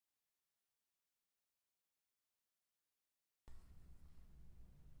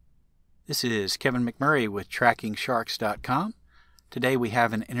This is Kevin McMurray with TrackingSharks.com. Today we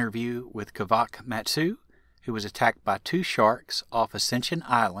have an interview with Kawika Matsu, who was attacked by two sharks off Ascension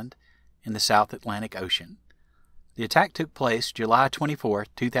Island in the South Atlantic Ocean. The attack took place July 24,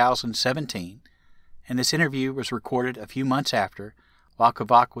 2017, and this interview was recorded a few months after while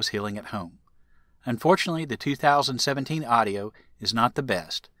Kawika was healing at home. Unfortunately, the 2017 audio is not the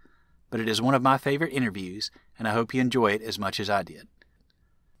best, but it is one of my favorite interviews, and I hope you enjoy it as much as I did.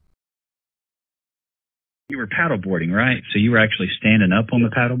 You were paddleboarding, right? So you were actually standing up on the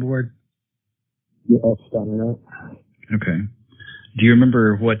paddleboard? Yeah, standing up. Okay. Do you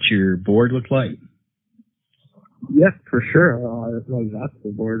remember what your board looked like? Yes, for sure. That's no exact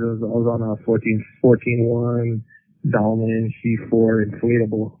board. I was on a 14.1 Dalman C4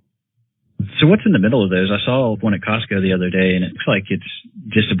 inflatable. So what's in the middle of those? I saw one at Costco the other day, and it looks like it's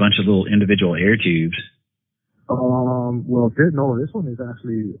just a bunch of little individual air tubes. Well, this one is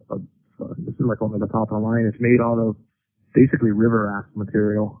actually this is like on the top of the line. It's made out of basically river raft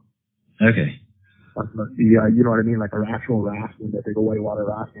material. Okay. Yeah, you know what I mean? Like an actual rafting that they go whitewater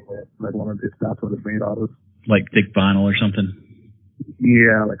rafting with. Like that's what it's made out of. Like thick vinyl or something?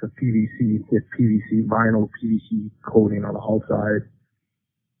 Yeah, like a PVC, thick PVC, vinyl PVC coating on the outside.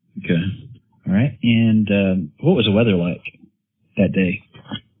 Okay. All right. And what was the weather like that day?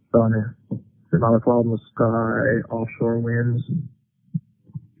 Sunny. Not a cloud in the sky, offshore winds.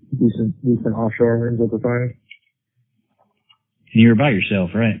 Decent offshore winds at the time. And you were by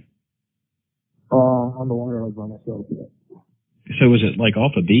yourself, right? On the water, I was by myself, yeah. So was it like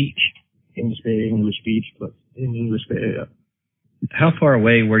off a beach? English Beach, but in English Bay, yeah. How far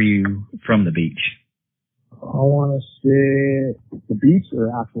away were you from the beach? I want to say the beach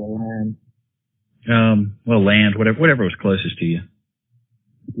or actual land. Well, land, whatever was closest to you.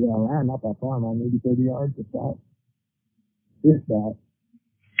 Yeah, land, not that far, man. Maybe 30 yards, if that. If that.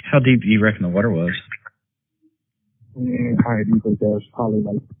 How deep do you reckon the water was? Kind of deep right there. It's probably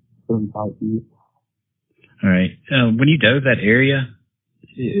like 35 feet. All right. When you dove that area,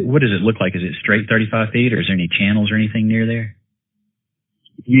 what does it look like? Is it straight 35 feet, or is there any channels or anything near there?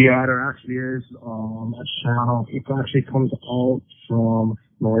 Yeah, there actually is a channel. It actually comes out from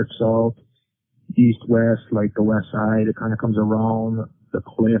north, south, east, west, like the west side. It kind of comes around the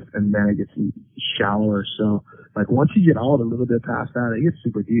cliff, and then it gets shallower. So, like, once you get out a little bit past that, it gets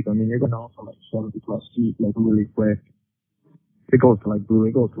super deep. I mean, you're going out for like 70 plus feet, like really quick. It goes to like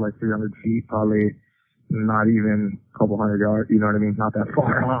 300 feet, probably not even a couple hundred yards. You know what I mean? Not that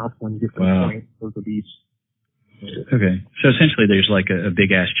far off when you get to the point of the beach. Okay. So essentially there's like a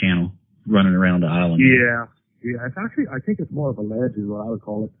big ass channel running around the island. Yeah. Yeah. It's actually, I think it's more of a ledge is what I would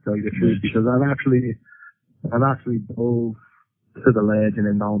call it, to tell you the truth, because I've actually dove to the ledge and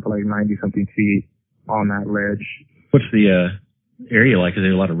then down to like 90 something feet on that ledge. What's the area like? Is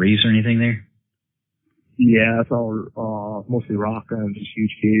there a lot of reefs or anything there? Yeah, it's all mostly rock and just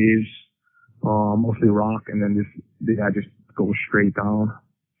huge caves. Mostly rock, and then just go straight down.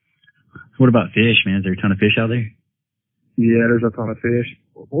 What about fish, man? Is there a ton of fish out there? Yeah, there's a ton of fish.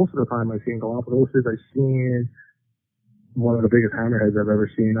 Most of the time I've seen Galapagos, I've seen one of the biggest hammerheads I've ever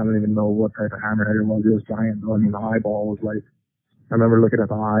seen. I don't even know what type of hammerhead it was. It was giant. I mean, the eyeball was like, I remember looking at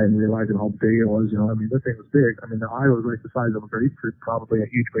the eye and realizing how big it was. You know, I mean, this thing was big. I mean, the eye was like the size of a grapefruit, probably a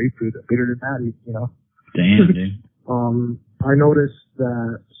huge grapefruit, bigger than Patty, you know. Damn, dude. I noticed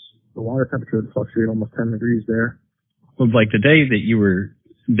that the water temperature would fluctuate almost 10 degrees there. Well, like the day that you were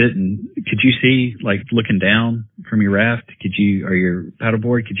bitten, could you see, like looking down from your raft, or your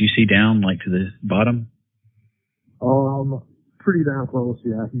paddleboard, could you see down like to the bottom? Pretty damn close,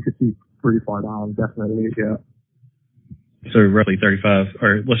 yeah. You could see pretty far down, definitely, yeah. So roughly 35,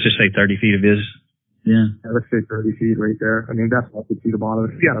 or let's just say 30 feet of his. Yeah. Let's say 30 feet right there. I mean, definitely you could see the bottom.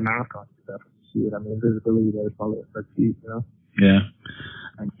 If you had a mask on, you could definitely see it. I mean, visibility there is probably 30 feet, you know? Yeah.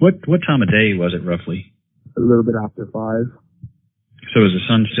 What time of day was it roughly? A little bit after 5. So was the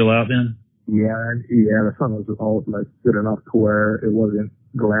sun still out then? Yeah, the sun was out like good enough to where it wasn't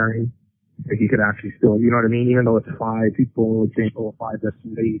glaring. Like you could actually still, you know what I mean? Even though it's 5, people would think, 5, that's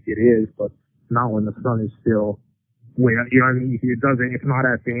late. It is, but not when the sun is still way, you know what I mean? It's not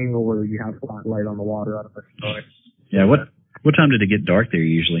that thing where you have flat light on the water out of the sky. Yeah, what time did it get dark there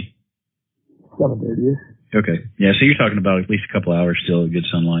usually? 7:30. Okay. Yeah, so you're talking about at least a couple hours still of good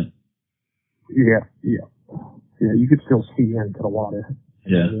sunlight. Yeah, you could still see into the water.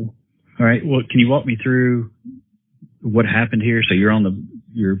 Yeah. All right. Well, can you walk me through what happened here? So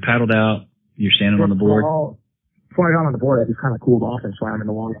you're paddled out, you're standing on the board. Before I got on the board, I just kind of cooled off and swam in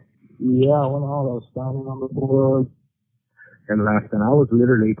the water. Yeah, I went out, I was standing on the board. And last, and I was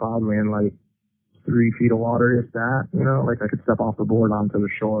literally paddling like 3 feet of water, if that, you know, like I could step off the board onto the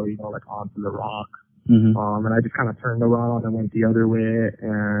shore, you know, like onto the rock. Mm-hmm. And I just kind of turned around and went the other way,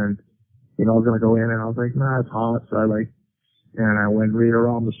 and, you know, I was going to go in, and I was like, nah, it's hot. So and I went right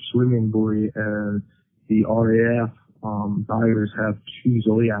around the swimming buoy, and the RAF, divers have 2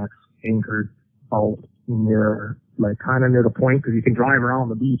 Zodiacs anchored out near, like kind of near the point, because you can drive around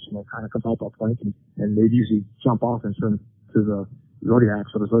the beach and it kind of comes out that point, and they'd usually jump off and swim to the Zodiac.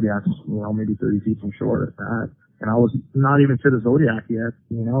 So the Zodiac's, you know, maybe 30 feet from shore at that. And I was not even to the Zodiac yet,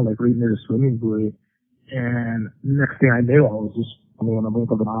 you know, like right near the swimming buoy. And next thing I knew, I was just, I mean, in the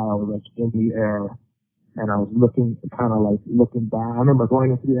blink of an eye, I was like in the air, and I was looking, kind of like looking down. I remember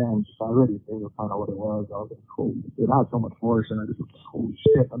going into the air and just already figured kind of what it was. I was like, holy, it had so much force, and I just was like, holy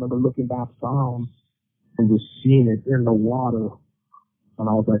shit. I remember looking back down and just seeing it in the water, and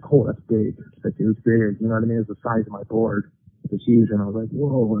I was like, oh, that's big. Like, it was big, you know what I mean? It's the size of my board. It's huge, and I was like,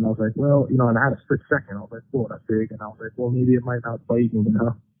 whoa, and I was like, well, you know, and I had a split second. I was like, whoa, that's big, and I was like, well, maybe it might not bite me, you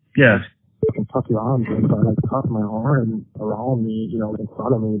know? Yeah. You can tuck your arms in, so I like tucked my arm around me, you know, in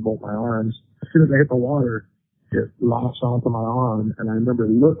front of me, both my arms. As soon as I hit the water, it latched onto my arm, and I remember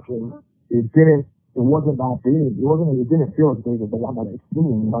looking. It wasn't that big. It didn't feel as big as the one that I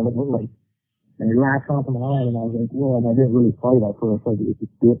seen, you know what I mean? Like, and it latched onto my arm, and I was like, whoa, and I didn't really fight at first. Like, it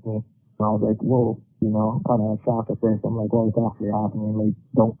just bit me. And I was like, whoa, you know, kind of shocked at first. I'm like, well, it's actually happening. Like,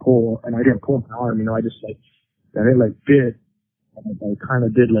 don't pull. And I didn't pull my arm, you know, I just like, and it like bit. And I kind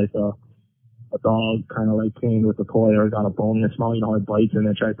of did like a dog kind of like playing with a toy or got a bone in its mouth, you know, it bites and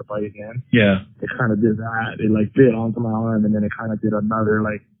then tries to bite again. Yeah. It kind of did that. It like bit onto my arm, and then it kind of did another,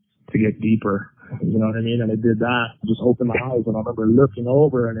 like, to get deeper. You know what I mean? And it did that. I just opened my eyes, and I remember looking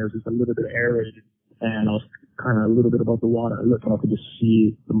over, and there was just a little bit aerated, and I was kind of a little bit above the water. I looked, and I could just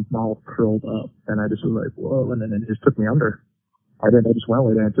see the mouth curled up, and I just was like, whoa, and then it just took me under. I just went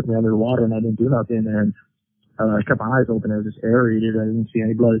with it, and it took me under the water, and I didn't do nothing, and I kept my eyes open. It was just aerated. I didn't see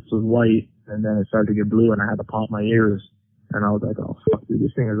any blood. It was white. And then it started to get blue, and I had to pop my ears. And I was like, oh, fuck, dude,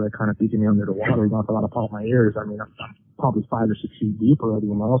 this thing is like kind of taking me under the water. You don't have to pop my ears. I mean, I'm probably 5 or 6 feet deep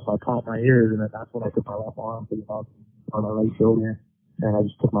already, you know? So I popped my ears, and then that's when I took my left arm, put it on my right shoulder. And I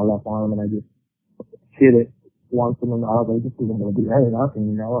just took my left arm, and I just hit it once, and then I was like, this isn't going to do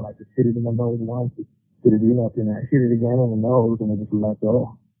nothing, you know? And I just hit it in the nose once. Didn't do nothing. I hit it again in the nose, and it just let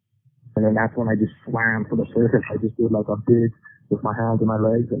go. And then that's when I just swam for the surface. I just did like a big, with my hands and my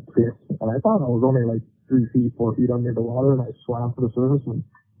legs, like fist. And I thought I was only like 3 feet, 4 feet under the water, and I swam for the surface, and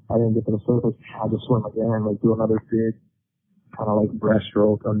I didn't get to the surface. I just swim again and like do another big kind of like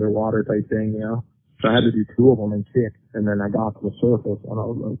breaststroke underwater type thing, you know? So I had to do 2 of them and kick, and then I got to the surface, and I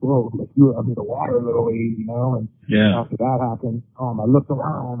was like, whoa, like you were under the water a little ways, you know? And after that happened, I looked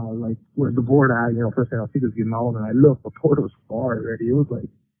around, I was like, where's the board at? You know, first thing I see was getting out, and I looked, the board was far already. It was like,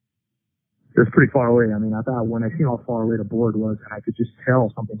 it was pretty far away. I mean, I thought when I seen how far away the board was, and I could just tell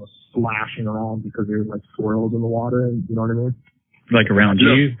something was splashing around because there was like swirls in the water, and you know what I mean? Like around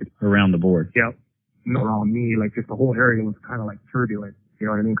you, around the board? Yep. Not around me, like just the whole area was kind of like turbulent, you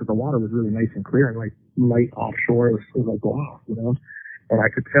know what I mean? Because the water was really nice and clear and like light offshore. It was like glass, you know? And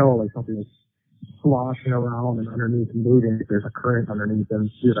I could tell like something was sloshing around and underneath and moving. There's a current underneath, and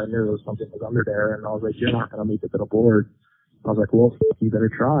dude, I knew there was something was under there, and I was like, you're not going to make it to the board. I was like, well, you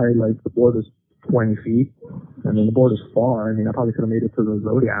better try. Like, the board is 20 feet. I mean, the board is far. I mean, I probably could have made it to the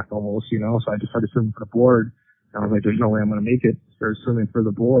Zodiac almost, you know? So I just started swimming for the board. And I was like, there's no way I'm going to make it. Started swimming for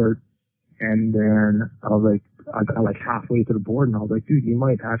the board. And then I was like, I got like halfway to the board, and I was like, dude, you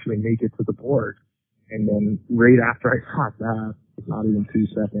might actually make it to the board. And then right after I thought that, not even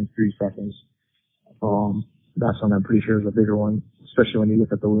 2 seconds, 3 seconds, that's when I'm pretty sure is a bigger one, especially when you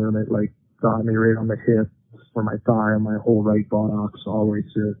look at the limb. It like got me right on the hip, for my thigh and my whole right buttocks, all the way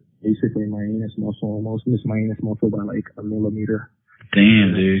to basically my anus muscle. Almost missed my anus muscle by like a millimeter.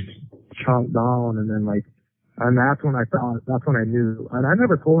 Damn, dude. Chomped down, and then like, and that's when I knew. And I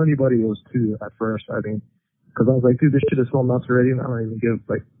never told anybody it was 2 at first. I mean, because I was like, dude, this shit is so nuts already, and I don't even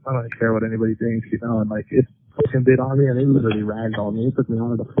care what anybody thinks, you know. And like, it fucking bit on me, and it literally ragdolled me. It took me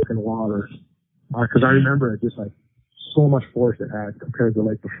out of the fucking water. Because I remember it just like so much force it had compared to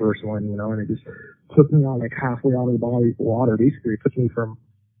like the first one, you know, and it just took me out like halfway out of the body water. Basically, it took me from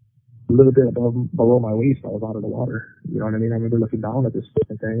a little bit below my waist. I was out of the water. You know what I mean? I remember looking down at this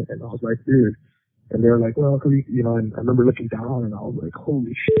fucking thing, and I was like, dude. And they were like, well, cause you know, and I remember looking down, and I was like,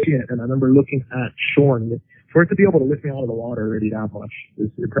 holy shit. And I remember looking at shore, and for it to be able to lift me out of the water already that much is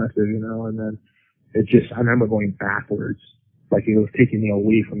impressive, you know. And then I remember going backwards. Like it was taking me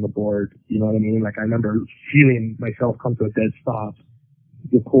away from the board, you know what I mean? Like I remember feeling myself come to a dead stop,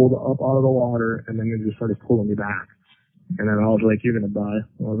 get pulled up out of the water, and then it just started pulling me back. And then I was like, you're gonna die.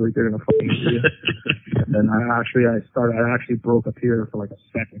 I was like, they're gonna fucking kill you. And then I actually broke a tear for like a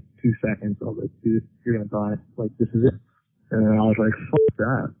second, 2 seconds. I was like, dude, you're gonna die. Like, this is it. And then I was like, fuck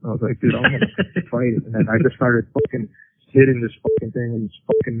that. I was like, dude, I'm gonna fight it. And then I just started fucking hitting this fucking thing in his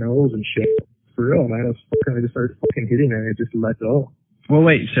fucking nose and shit. For real, man. I just started fucking hitting it and it just let go. Well,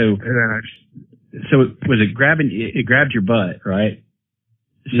 wait, so was it grabbing, it grabbed your butt, right?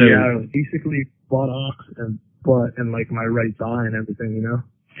 So, yeah, it was basically buttocks and butt and like my right thigh and everything, you know?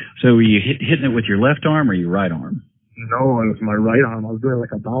 So were you hitting it with your left arm or your right arm? No, it was my right arm. I was doing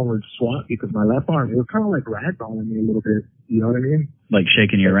like a downward squat because my left arm, it was kind of like ragdolling me a little bit. You know what I mean? Like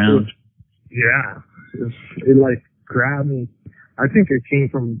shaking you around? Yeah. It like grabbed me. I think it came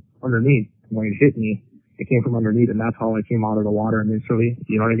from underneath when it hit me. It came from underneath, and that's how I came out of the water initially.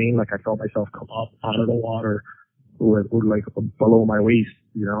 You know what I mean? Like I felt myself come up out of the water with like below my waist,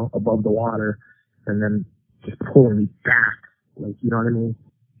 you know, above the water, and then just pulling me back. Like, you know what I mean?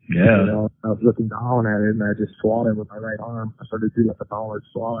 Yeah. You know, I was looking down at it and I just swatted with my right arm. I started to do like a downward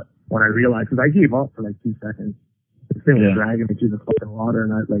swat when I realized, because I gave up for like 2 seconds. This thing was dragging me through the fucking water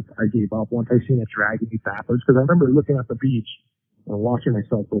and I gave up once I seen it dragging me backwards, because I remember looking at the beach and watching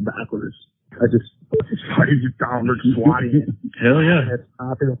myself go backwards. I just started just downward swatting. Hell yeah. And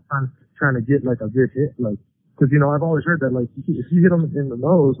stopping and trying to get like a good hit, like, because, you know, I've always heard that, like, if you hit him in the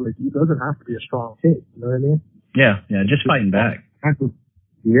nose, like, it doesn't have to be a strong hit. You know what I mean? Yeah, just fighting back.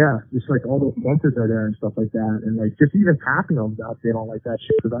 Yeah, just like all those sensors are there and stuff like that. And like just even tapping them, they don't like that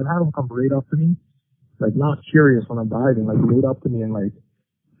shit. Because I've had them come right up to me, like not curious when I'm diving, like right up to me and like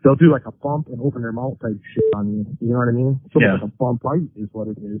they'll do like a bump and open their mouth type shit on me. You know what I mean? So like a bump bite is what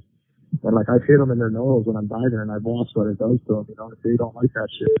it is. And like I've hit them in their nose when I'm diving and I've watched what it does to them. You know, if they don't like that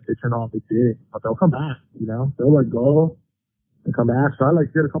shit, they turn off the dick, but they'll come back. You know, they'll let go and come back. So I like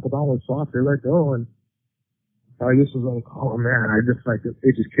did a couple downward swaps, they let go, and I just was like, oh man, I just like,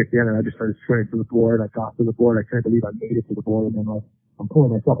 it just kicked in and I just started swimming to the board. I got to the board. I couldn't believe I made it to the board. And then like, I'm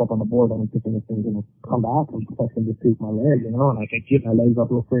pulling myself up on the board and I'm thinking this thing's going to come back and fucking just take my leg, you know? And like, I get my legs up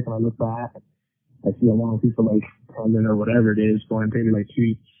real quick and I look back and I see a long piece of like tendon or whatever it is going maybe like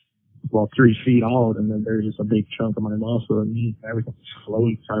 3 feet out. And then there's just a big chunk of my muscle and meat and everything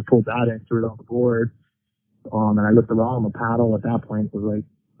floats. So I pulled that in, threw it on the board. And I looked around, the paddle at that point was like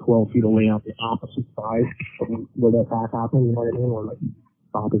 12 feet away on the opposite side of where that attack happened, you know what I mean? Or like the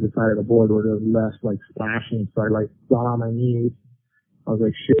opposite side of the board where there's less like splashing. So I like got on my knees. I was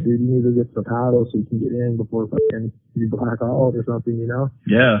like, shit, dude, you need to get to the paddle so you can get in before fucking you black out or something, you know?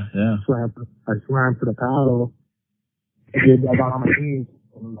 Yeah. I swam to the paddle. I got on my knees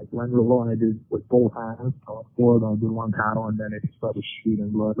and like went real low and I did with both hands on the board and I did one paddle and then it started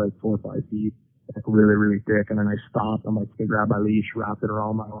shooting blood like 4 or 5 feet. Like really, really thick, and then I stopped. I'm like, I grabbed my leash, wrapped it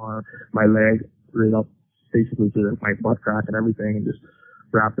around my arm, my leg, right up basically to my butt crack and everything, and just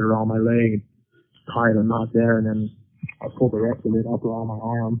wrapped it around my leg, tied a knot there, and then I pulled the rest of it up around my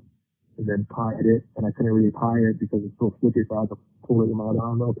arm, and then tied it, and I couldn't really tie it because it's so slippery, so I had to pull it in my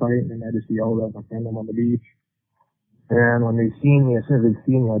arm real tight, and then I just yelled at my friend on the beach. And when they seen me, as soon as they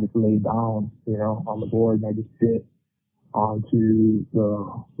seen me, I just laid down, you know, on the board, and I just bit onto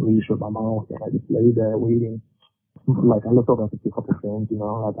the leash with my mouth, and I just lay there waiting. Like, I looked over at a couple things, you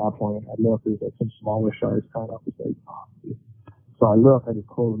know, at that point, I looked, there's like some smaller sharks kind of, just like, so I looked, I just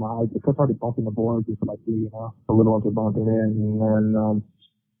closed my eyes, because I started bumping the board, just like, you know, the little ones were bumping in, and then,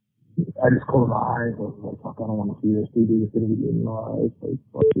 I just closed my eyes, I was like, fuck, I don't want to see this, dude, it's gonna be in my eyes, like,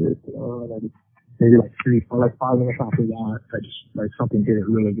 fuck this, you know, and I just, maybe like 5 minutes after that, I just, like, something hit it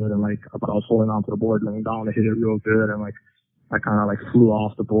really good, and like, I was holding onto the board, laying down, it hit it real good, and like, I kind of like flew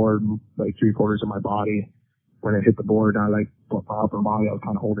off the board, like 3/4 of my body. When it hit the board, I like, my upper body, I was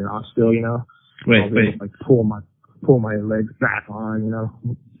kind of holding on still, you know? Wait. Like, pull my legs back on, you know?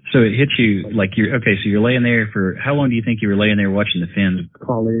 So it hit you, like, so you're laying there for, how long do you think you were laying there watching the fins?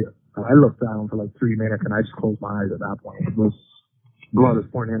 Probably, I looked down for like 3 minutes, and I just closed my eyes at that point. It was, blood is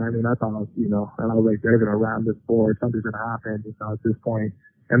pouring in. I mean, I thought, you know, and I was like, they're going to ram this board. Something's going to happen, you know, at this point.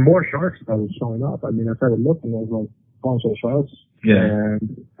 And more sharks started showing up. I mean, I started looking, there was like a bunch of sharks. Yeah.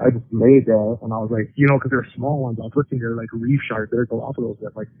 And I just laid there, and I was like, you know, because they're small ones. I was looking, they're like reef sharks. They're Galapagos,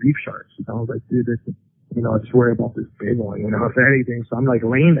 they're like reef sharks. And I was like, dude, you know, I just worry about this big one, you know, if anything. So I'm like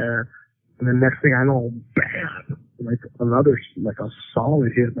laying there, and then next thing I know, bam, like another, like a solid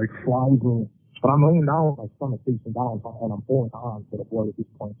hit, like flies me. But I'm laying down, like stomach facing down, and I'm pulling on to the board at this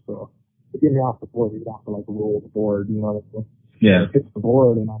point. So to get me off the board, you'd have to like roll the board, you know. Yeah. It hits the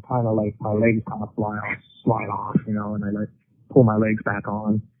board, and I kind of like, my legs kind of slide off, you know, and I like pull my legs back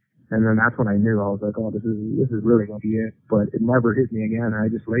on. And then that's when I knew. I was like, oh, this is really gonna be it. But it never hit me again. I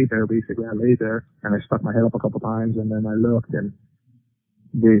just laid there, basically. I laid there and I stuck my head up a couple times, and then I looked and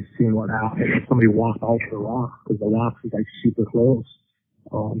they seen what happened. Somebody walked out to the rock, because the rock was like super close.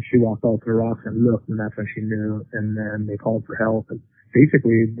 She walked out to the rocks and looked, and that's when she knew. And then they called for help. And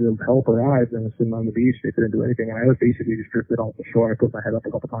basically, the help arrived and was sitting on the beach. They couldn't do anything. And I was basically just drifted off the shore. I put my head up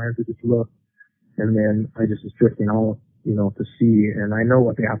a couple times to just look. And then I just was drifting out, you know, to sea. And I know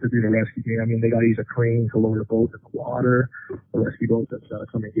what they have to do to rescue me. I mean, they got to use a crane to lower the boat in the water. The rescue boat that's got to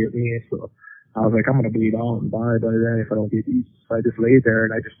come and get me. So I was like, I'm going to bleed out and die by then if I don't get these. So I just laid there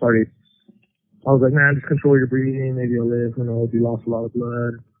and I just started. I was like, man, just control your breathing. Maybe you'll live. You know, you lost a lot of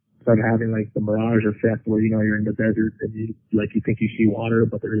blood. Started having like the mirage effect where, you know, you're in the desert and you think you see water,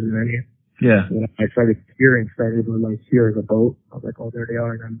 but there isn't any. Yeah. And I started hearing here is a boat. I was like, oh, there they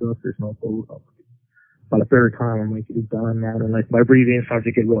are. And I'm there's no boat. By the third time, I'm like, it's done, man. And like my breathing started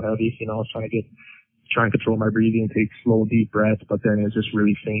to get real heavy. You know, I was trying to control my breathing, take slow, deep breaths, but then it's just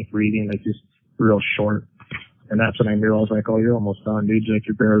really faint breathing, like just real short. And that's when I knew. I was like, oh, you're almost done, dude. Like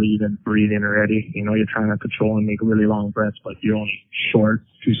you're barely even breathing already. You know, you're trying to control and make really long breaths, but you're only short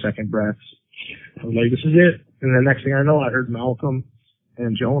 2-second breaths. I was like, this is it. And the next thing I know, I heard Malcolm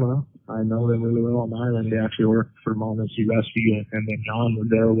and Jonah. I know them really well on the island. They actually worked for Mountain Sea Rescue, and then John was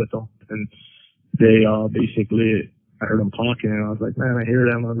there with them. And they basically, I heard them talking, and I was like, man, I hear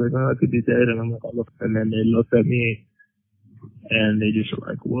them. I was like, oh, I could be dead. And I'm like, oh, look. And then they looked at me, and they just were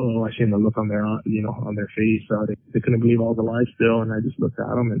like, whoa. I seen the look on their, you know, on their face. They couldn't believe I was alive still. And I just looked at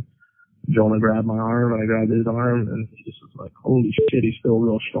them, and Jonah grabbed my arm, and I grabbed his arm, and he just was like, holy shit, he's still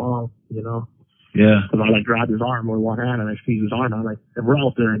real strong, you know? Yeah. Because I like grabbed his arm with one hand, and I squeezed his arm. I'm like, and we're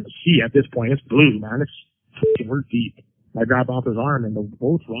out there in the sea at this point. It's blue, man. We're deep. I grabbed off his arm, and the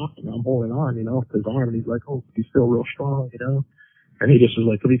boat's rocking. I'm holding on, you know, to his arm, and he's like, oh, he's still real strong, you know? And he just was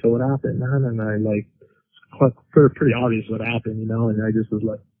like, Kawika, what happened, man? And I like, pretty obvious what happened, you know? And I just was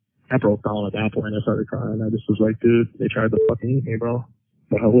like, I broke down at that point. I started crying. I just was like, dude, they tried to fucking eat me, bro.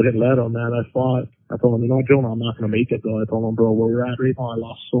 But I wouldn't let them, man. I fought. I told him, you know, Jonah, I'm not going to make it, though. I told him, bro, where we're at right now, I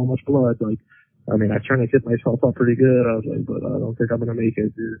lost so much blood. Like, I mean, I turned to get myself up pretty good. I was like, but I don't think I'm going to make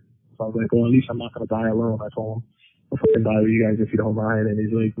it, dude. So I was like, well, at least I'm not going to die alone. I told him, I'll fucking die with you guys if you don't mind. And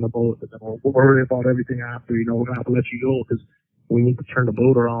he's like, in the boat, and then we'll worry about everything after, you know, we're going to have to let you go because we need to turn the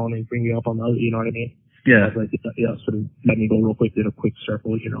boat around and bring you up on the other, you know what I mean? Yeah. I was like, yeah, so they let me go real quick, did a quick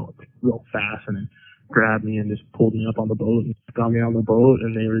circle, you know, like real fast, and then grabbed me and just pulled me up on the boat and got me on the boat,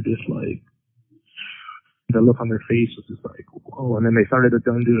 and they were just like, the look on their face was just like, whoa. And then they started to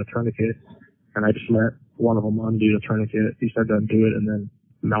undo the tourniquet, and I just let one of them undo the tourniquet. He started to undo it, and then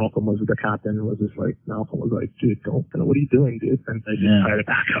Malcolm was the captain, was just like, Malcolm was like, dude, what are you doing, dude? And I just tied it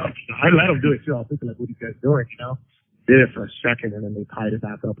back up. I let him do it too. I was thinking like, what are you guys doing, you know? Did it for a second, and then they tied it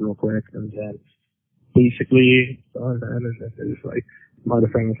back up real quick, and then basically, and then it's like, my other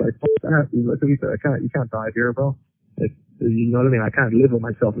friend was like, fuck that. He's like, you can't die here, bro. Like, you know what I mean? I can't live with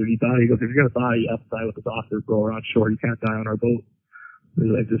myself if you die. He goes, if you're gonna die, you have to die with the doctor, bro. We're on shore. You can't die on our boat.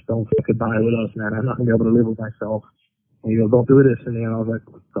 He's like, just don't fucking die with us, man. I'm not gonna be able to live with myself. And he goes, don't do this. And then I was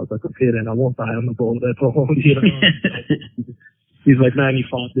like a kid, and I won't die on the boat. That's all, you know. He's like, man, you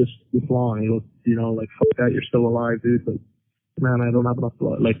fought this long. He goes, you know, like, fuck that. You're still alive, dude. But man, I don't have enough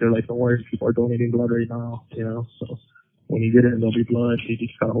blood. Like, they're like, don't worry, people are donating blood right now, you know. So when you get it, there'll be blood. You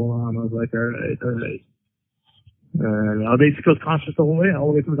just gotta hold on. I was like, all right. And I basically was conscious the whole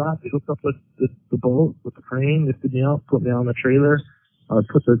way through that. They hooked up the boat with the crane, lifted me up, put me on the trailer. I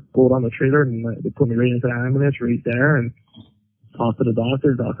put the boat on the trailer, and they put me right into the ambulance right there, and talked to the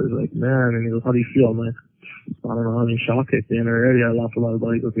doctor. The doctor's like, man, and he goes, how do you feel? I'm like, I don't know, I mean, shock kicked in already. I lost a lot of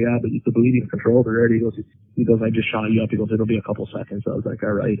blood. He goes, yeah, but the bleeding controlled already. He goes, I just shot you up. He goes, it'll be a couple seconds. So I was like,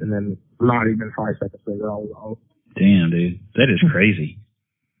 all right. And then not even 5 seconds later, I was out. Damn, dude. That is crazy.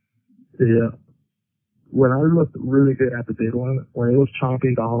 Yeah. When I looked really good at the big one, when it was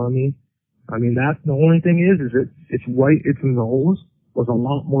chomping down on me, I mean, that's the only thing is it's white, its nose was a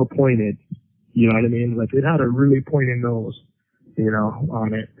lot more pointed. You know what I mean? Like, it had a really pointed nose, you know,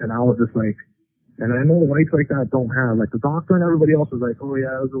 on it. And I was just like, and I know whites like that don't have, like, the doctor and everybody else was like, oh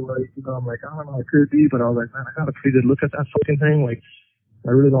yeah, it was a white, you know. I'm like, I don't know, it could be, but I was like, man, I got a pretty good look at that fucking thing. Like,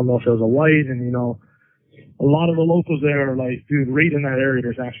 I really don't know if it was a white. And, you know, a lot of the locals there are like, dude, right in that area,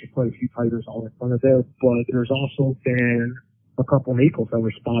 there's actually quite a few tigers all in front of there, but there's also been a couple maples that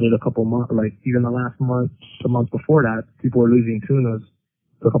were spotted a couple months, like even the last month, the month before that, people were losing tunas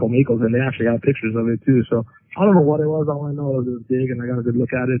to a couple maples, and they actually have pictures of it too. So I don't know what it was. All I know is it was big, and I got a good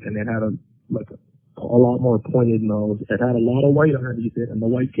look at it, and it had a lot more pointed nose. It had a lot of white underneath it, and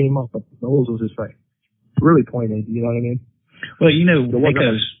the white came up, but the nose was just like really pointed. You know what I mean? Well, you know,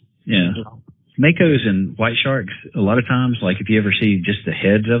 Yeah. You know? Makos and white sharks, a lot of times, like if you ever see just the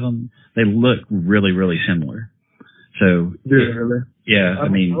heads of them, they look really, really similar. So, really? Yeah, I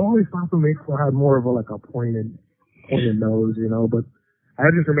mean, I always thought the Mako had more of a pointed nose, you know, but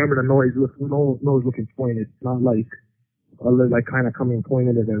I just remember the nose looking pointed, not like kind of coming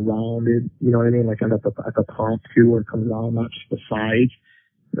pointed and then rounded, you know what I mean? Like at the top too, where it comes down, not just the sides.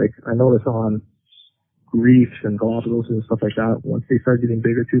 Like I noticed on reefs and galapagos and stuff like that, once they start getting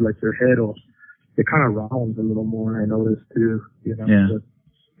bigger too, like their head it kind of rounds a little more. I noticed too, you know. Yeah. But,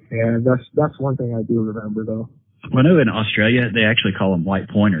 yeah, that's one thing I do remember though. Well, I know in Australia they actually call them white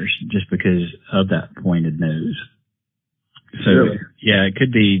pointers just because of that pointed nose. So really? Yeah, it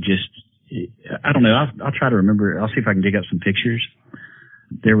could be just. I don't know. I'll try to remember. I'll see if I can dig up some pictures.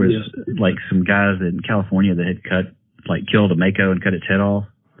 There was like some guys in California that had killed a Mako and cut its head off.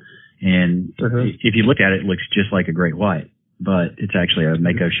 And if you look at it, it looks just like a great white, but it's actually a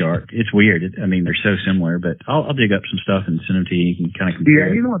Mako shark. It's weird. I mean, they're so similar, but I'll dig up some stuff and send them to you. You can kind of compare.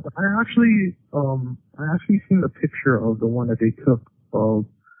 Yeah, you know what? I actually seen the picture of the one that they took of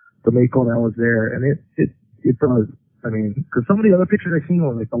the Mako that was there, and it does. I mean, because some of the other pictures I seen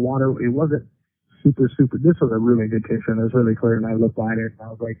were like the water, it wasn't super. This was a really good picture, and it was really clear. And I looked at it, and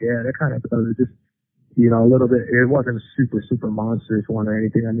I was like, yeah, that kind of does it. Just, you know, a little bit. It wasn't a super monstrous one or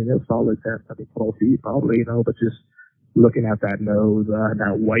anything. I mean, it was solid 10, 12 feet probably, you know. But just looking at that nose,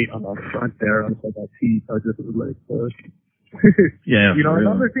 that white on the front there, on that teeth, I just was like, yeah. You know,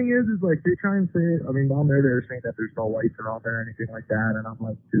 another thing is like they try and say, I mean, down there they're saying that there's no whites around there or anything like that, and I'm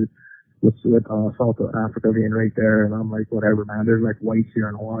like, dude. With South Africa being right there, and I'm like, whatever, man. There's like whites here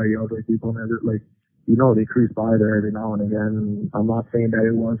in Hawaii. I was like, people never like, you know, they cruise by there every now and again. I'm not saying that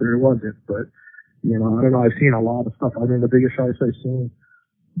it was or it wasn't, but you know, I don't know. I've seen a lot of stuff. I mean, the biggest sharks I've seen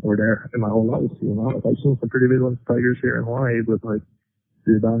were there in my whole life. You know, like, I've seen some pretty big ones, tigers here in Hawaii, but like,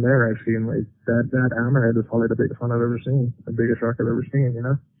 dude, down there I've seen like that hammerhead is probably the biggest one I've ever seen, the biggest shark I've ever seen. You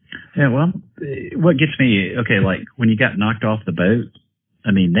know. Yeah. Well, what gets me like when you got knocked off the boat. I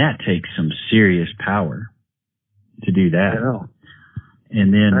mean, that takes some serious power to do that. I know.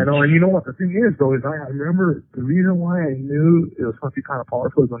 And then I know, and you know what the thing is though is I remember the reason why I knew it was supposed to be kind of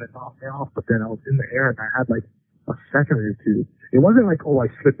powerful is when it knocked me off, but then I was in the air and I had like a second or two. It wasn't like, oh, I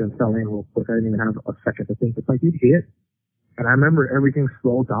slipped and fell in real quick. I didn't even have a second to think. It's like it hit, and I remember everything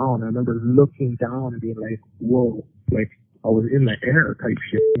slowed down. I remember looking down and being like, whoa, like I was in the air type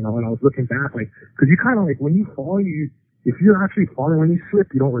shit, you know. And I was looking back like, because you kind of like when you fall, if you're actually falling, when you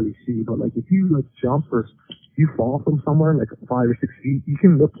slip, you don't really see. But like if you like jump or you fall from somewhere like 5 or 6 feet, you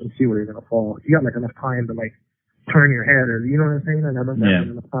can look and see where you're gonna fall. You got like enough time to like turn your head, or you know what I'm saying? And I remember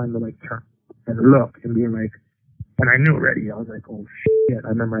having enough time to like turn and look and being like, and I knew already. I was like, oh shit. I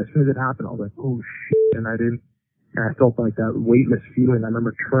remember as soon as it happened, I was like, oh shit. And I felt like that weightless feeling. I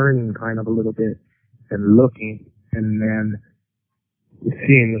remember turning kind of a little bit and looking, and then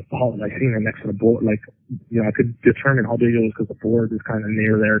seeing it next to the board, like, you know, I could determine how big it was because the board is kind of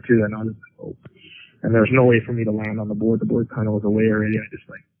near there too, and I was like, oh. And there's no way for me to land on the board. The board kind of was away already. I was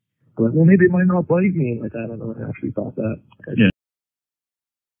like, well, maybe it might not bite me. Like, I don't know. I actually thought that. Yeah.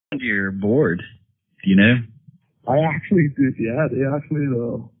 Your board, you know? I actually did. Yeah, they actually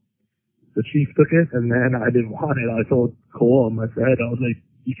the chief took it, and then I didn't want it. I told Cole, my friend, I was like,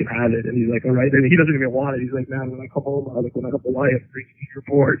 you can have it. And he's like, all right. And he doesn't even want it. He's like, man, when I come home, when I come to Hawaii, I'm bringing you your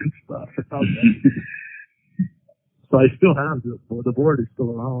board and stuff. So I still have it. The board is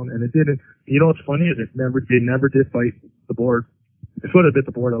still around, and it didn't. You know what's funny is they never did bite the board. If it would have bit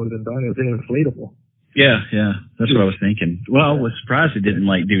the board, I would have been done. It was inflatable. Yeah, that's what I was thinking. Well, I was surprised it didn't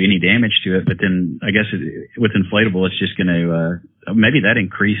like do any damage to it, but then I guess with inflatable, it's just going to maybe that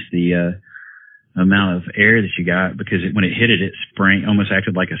increased the amount of air that you got, because when it hit it almost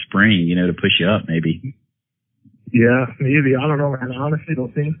acted like a spring, you know, to push you up maybe. Yeah, maybe. I don't know, man. Honestly,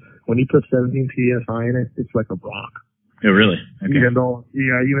 those things, when you put 17 PSI in it, it's like a rock. Oh, really? Okay. Even though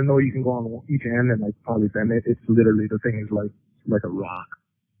you can go on each end and like probably bend it, it's literally, the thing is like a rock.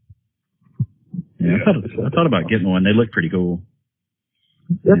 Yeah, I thought about getting one. They look pretty cool.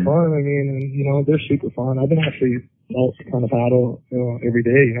 They're fun. I mean, you know, they're super fun. I've been actually out kind of paddle, you know, every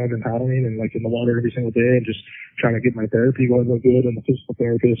day. You know, I've been paddling and like in the water every single day and just trying to get my therapy going real good. And the physical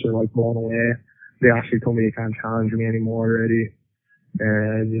therapists are like blown away. They actually told me they can't challenge me anymore already.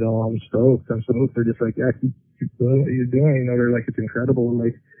 And, you know, I'm stoked. They're just like, yeah, keep doing what you're doing. You know, they're like, it's incredible.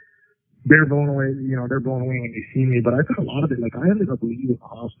 Like, they're blown away, you know, they're blown away when they see me. But I took a lot of it. Like, I ended up leaving the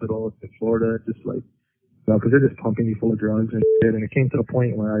hospital in Florida, just like, you know, because they're just pumping you full of drugs and shit. And it came to the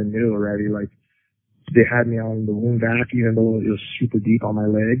point where I knew already, like, they had me on the wound vac, even though it was super deep on my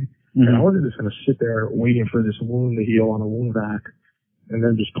leg. Mm-hmm. And I wasn't just going to sit there waiting for this wound to heal on a wound vac and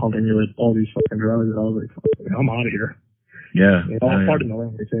then just pumping you with all these fucking drugs. I was like, I'm out of here. Yeah. You know, pardon the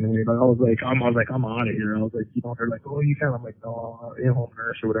language anyway, but I was like, I'm out of here. I was like, you know, they're like, oh, you can. I'm like, no, in-home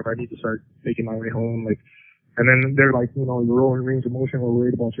nurse or whatever. I need to start making my way home. Like, and then they're like, you know, you're in range of motion. We're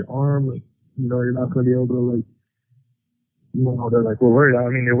worried about your arm. Like, you know, you're not going to be able to, like, you know, they're like, we're worried. I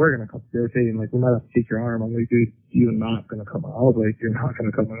mean, they were going to come. They're saying, like, we might have to take your arm. I'm like, dude, you're not going to come out. I was like, you're not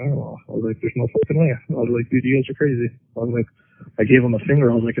going to cut my arm off. I was like, there's no fucking way. I was like, dude, you guys are crazy. I was like, I gave him a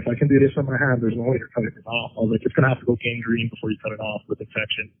finger. I was like, if I can do this on my hand, there's no way you're cutting it off. I was like, it's going to have to go gangrene before you cut it off with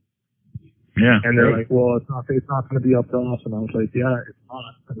infection. Yeah. And they're like, well, it's not going to be up to us. And I was like, yeah, it's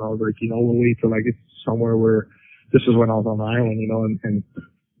not. And I was like, you know, we'll wait till I get somewhere where, this is when I was on the island, you know, and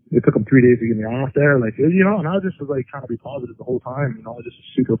it took them 3 days to get me off there. Like, you know, and I just was like trying to be positive the whole time, you know, I was just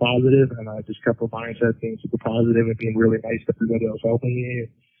super positive, and I just kept a mindset being super positive and being really nice to everybody else helping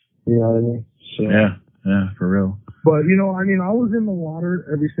me. You know what I mean? So, yeah, for real. But, you know, I mean, I was in the water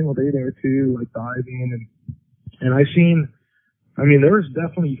every single day there too, like diving, and I seen, I mean, there was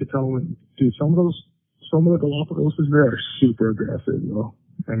definitely, you could tell when, dude, some of the Galapagoses there are super aggressive, you know.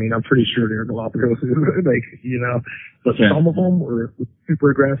 I mean, I'm pretty sure they're Galapagos, like, you know, but some of them were super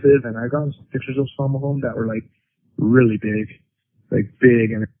aggressive, and I got some pictures of some of them that were like really big,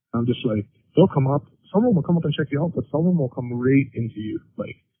 and I'm just like, they'll come up, some of them will come up and check you out, but some of them will come right into you,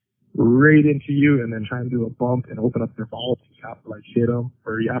 like right into you, and then try and do a bump and open up their mouth. You have to like hit them,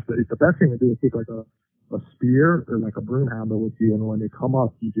 or you have to, the best thing to do is take like a spear or like a broom handle with you, and when they come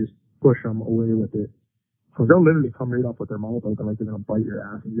up, you just push them away with it. So they'll literally come right up with their mouth open, like they're gonna bite your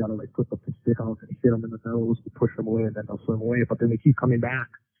ass, and you gotta like put the stick out and hit them in the nose to push them away, and then they'll swim away. But then they keep coming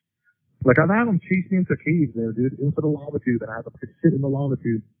back. Like I've had them chase me into caves there, dude, into the lava tube, and I have to sit in the lava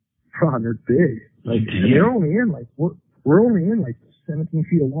tube. God, they're big. Like and they're only in like we're only in like 17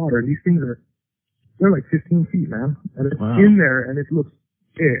 feet of water, and these things they're like 15 feet, man, and it's in there, and it looks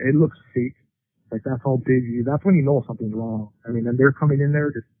fake. Like that's how big. That's when you know something's wrong. I mean, and they're coming in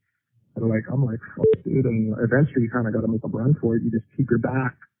there just. And I'm like, fuck, dude. And eventually you kind of got to make a run for it. You just keep your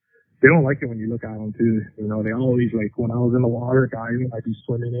back. They don't like it when you look at them too. You know, they always like, when I was in the water diving, I'd be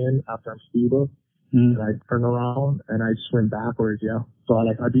swimming in after I'm scuba, and I'd turn around and I'd swim backwards. Yeah. So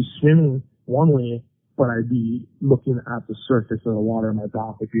I'd be swimming one way, but I'd be looking at the surface of the water. My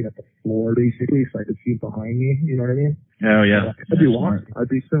back would be at the floor basically, so I could see behind me. You know what I mean? Oh yeah. I'd be walking. I'd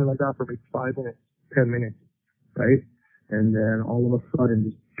be swimming like that for maybe 5 minutes, 10 minutes, right? And then all of a sudden,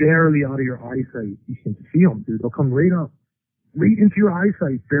 just barely out of your eyesight, you can see them, dude. They'll come right up, right into your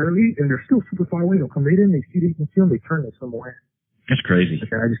eyesight, barely, and they're still super far away. They'll come right in, they can see them, they turn, they swim away. That's crazy.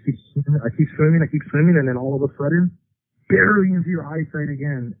 Okay, I just keep swimming, and then all of a sudden, barely into your eyesight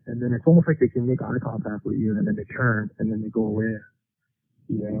again, and then it's almost like they can make eye contact with you, and then they turn, and then they go away.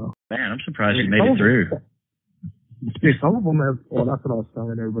 You know? Man, I'm surprised you made it through. Yeah, some of them have, well, that's what I was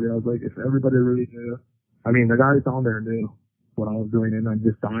telling everybody. I was like, if everybody really knew, I mean, the guys down there knew what I was doing, and I'm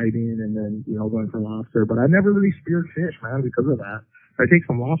just diving and then, you know, going for lobster. But I never really speared fish, man, because of that. I take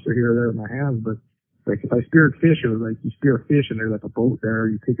some lobster here or there in my hands, but like if I speared fish, it was like you spear a fish and there's like a boat there,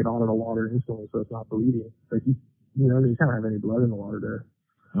 you take it out of the water instantly so it's not bleeding. Like you know, you can't have any blood in the water there.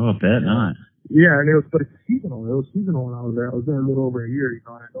 Oh, I bet not. Yeah, and but it's seasonal. It was seasonal when I was there. I was there a little over a year, you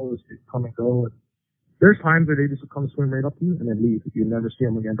know, and I noticed it come and go. And there's times where they just come swim right up to you and then leave. You never see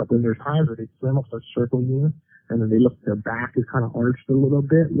them again. But then there's times where they swim up, start circling you, and then they look, their back is kind of arched a little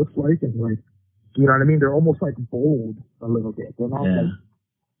bit, looks like, and like, you know what I mean? They're almost like bold a little bit. They're not like,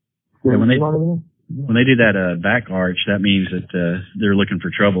 when you know what I mean? When they do that back arch, that means that they're looking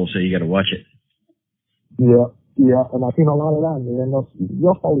for trouble, so you got to watch it. Yeah, and I've seen a lot of that, and then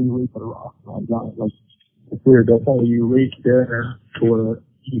they'll follow you right to the rock. Like, it's weird. They'll follow you right there to where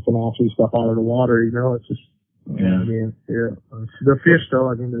you can actually step out of the water, you know? It's just, I mean, the fish, though,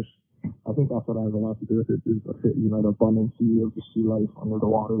 I mean, I think that's what has a lot to do with it, is you know, the abundance of the sea life under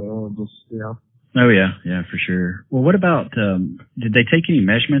the water there, and just, you know. Oh, yeah, for sure. Well, what about, did they take any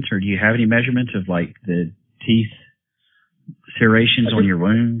measurements, or do you have any measurements of, like, the teeth serrations on your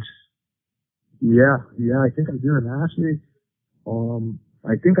wounds? Yeah, I think I do. And actually,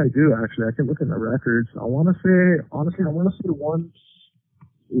 I think I do, actually. I can look in the records. I want to say, honestly, the one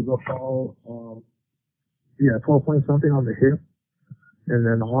is about, 12 point something on the hip. And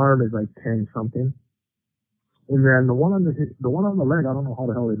then the arm is like 10 something. And then the one on the leg, I don't know how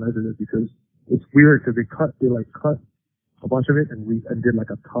the hell they measured it, because it's weird, because they cut a bunch of it and did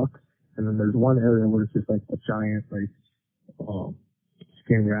like a tuck. And then there's one area where it's just like a giant, like,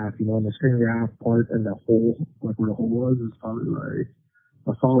 skin graft, you know, and the skin graft part and the hole, like where the hole was, is probably like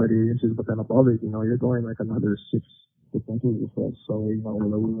a solid 8 inches, but then above it, you know, you're going like another 6 inches or so. So, you know, where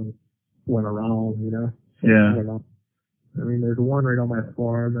the wound went around, you know. So, yeah. I don't know. I mean, there's one right on my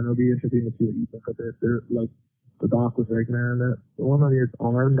farm, and it'll be interesting to see what you think of it. They're like, the doc was like, man, that the one on his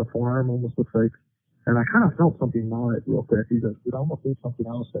arm, the forearm almost looks like, and I kind of felt something gnaw it real quick. He's like, it almost looks something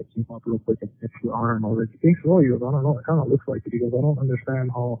else that came up real quick and hit your arm. I was like, you think so? He goes, I don't know. It kind of looks like it. He goes, I don't understand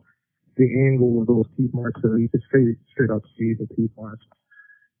how the angle of those teeth marks are. You could straight up see the teeth marks.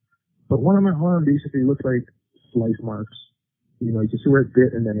 But one of my arm basically looks like slice marks. You know, you can see where it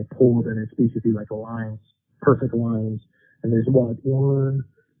bit and then it pulled, and it's basically like lines, perfect lines. And there's what, 1,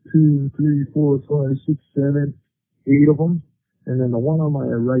 2, 3, 4, 5, 6, 7, 8 of them. And then the one on my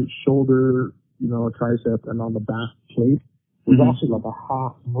right shoulder, you know, tricep, and on the back plate, there's actually like a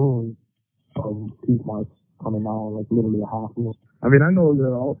half moon of teeth marks coming out, like literally a half moon. I mean, I know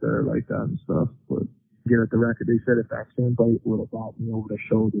they're out there like that and stuff, but get at the record, they said if that same bite would have got me over the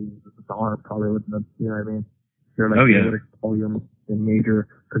shoulder, the arm probably wouldn't have, you know what I mean? They're like, oh, you're major,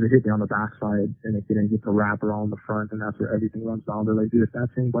 because it hit me on the backside, and it didn't get to wrap around the front, and that's where everything runs down. They're like, dude, if that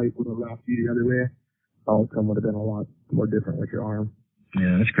same bite would have wrapped you the other way, the outcome would have been a lot more different with your arm.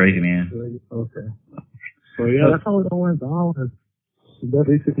 Yeah, that's crazy, man. Okay. So, yeah, that's how it all went down, and that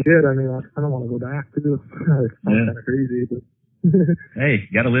basically it. I mean, I kind of want to go back to it. It's kind of crazy, but... Hey,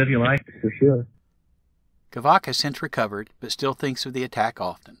 you got to live your life. For sure. Kawika has since recovered, but still thinks of the attack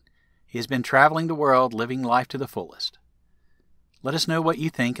often. He has been traveling the world, living life to the fullest. Let us know what you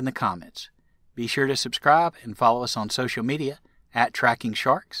think in the comments. Be sure to subscribe and follow us on social media at Tracking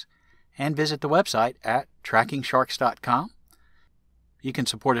Sharks, and visit the website at trackingsharks.com. You can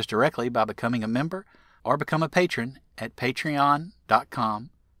support us directly by becoming a member or become a patron at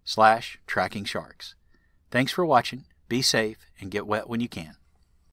patreon.com/trackingsharks. Thanks for watching. Be safe and get wet when you can.